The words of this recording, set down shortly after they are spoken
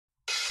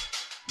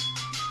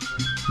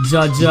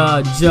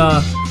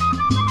Ja.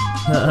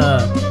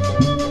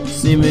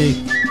 See me.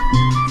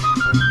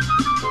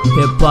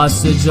 Hip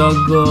hop's the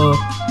jungle.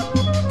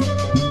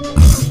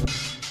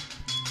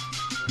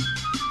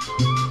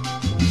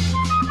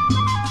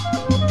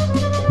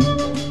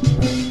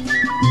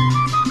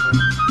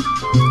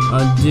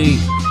 D.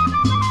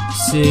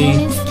 See,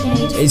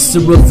 it's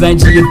the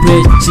revenge of your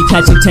bitch. She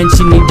catch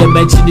attention, need to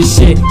mention the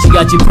shit. She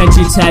got your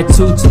pension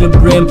tattooed to the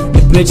brim.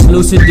 The bitch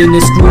looser than the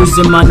screws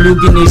in my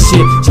nougat and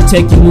shit. She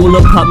take your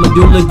moolah, pop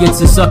medulla,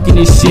 gets to sucking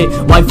this shit.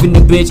 Wife in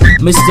the bitch,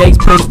 mistakes,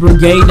 pitch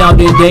brigade out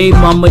there day.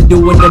 Mama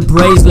doing the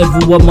braids,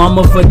 living with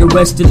mama for the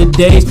rest of the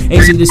days.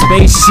 Agent the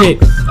space shit,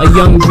 a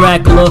young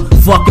Dracula.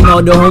 Fucking all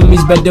the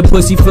homies, bet the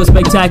pussy feel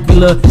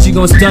spectacular. She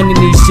gon' stun in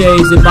these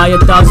shades and buy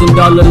 $1,000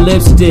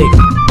 lipstick.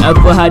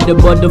 Ever had the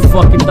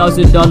motherfucking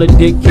 $1,000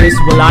 dick kiss?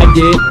 Well, I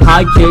did.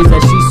 High kiss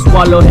that she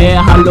swallow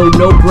hair, hollow,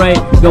 no brain.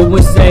 Go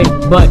insane,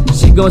 but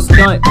she gon'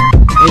 stunt.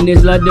 In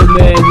this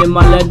Leatherman, in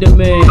my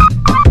Leatherman,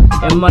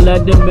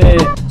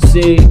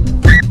 see,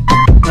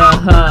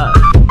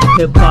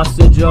 hip hop's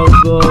the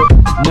jungle,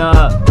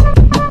 nah.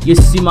 You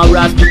see my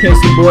raps became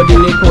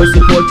subordinate,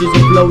 coursing porches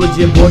and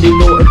Florida, body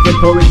Norton for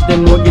porridge,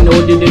 then Morgan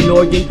ordered an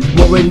organ,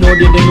 Warren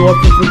ordered an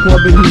orphan for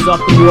Corbin, who's off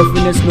the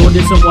morphine and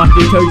snorted some wash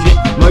detergent,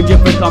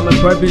 merging for common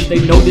purpose. They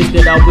noticed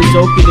that I was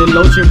soaking in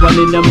lotion,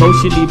 running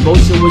emotion,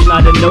 devotion was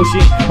not a notion,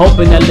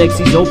 hoping that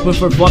Lexi's open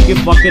for fucking,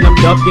 I'm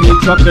ducking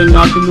and trucking,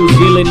 knocking New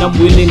Zealand, I'm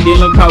wheeling,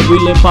 dealing, car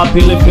wheeling, pop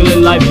healing,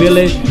 feeling like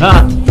villain,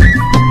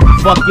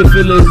 fuck your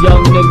feelings,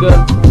 young nigga,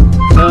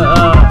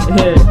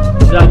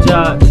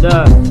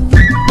 ja.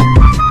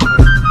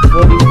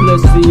 40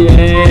 plus to your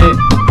head.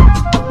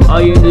 All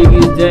you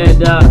niggas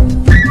dead,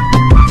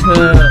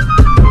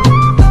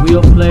 we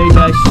don't play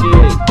that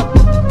shit.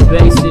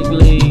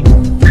 Basically,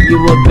 you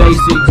a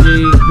basic G,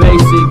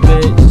 basic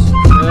bitch.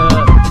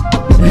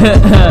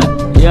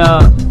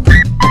 Yeah.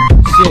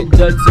 Shit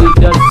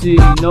dirty,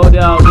 no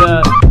doubt,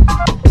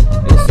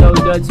 it's so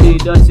dirty.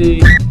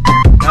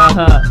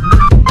 Yeah.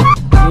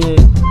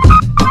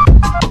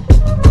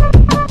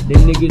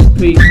 Them niggas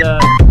preach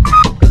that.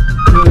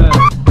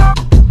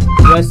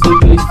 Rest in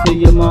peace to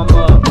your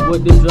mama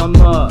with the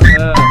drummer. I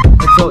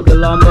told the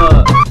llama.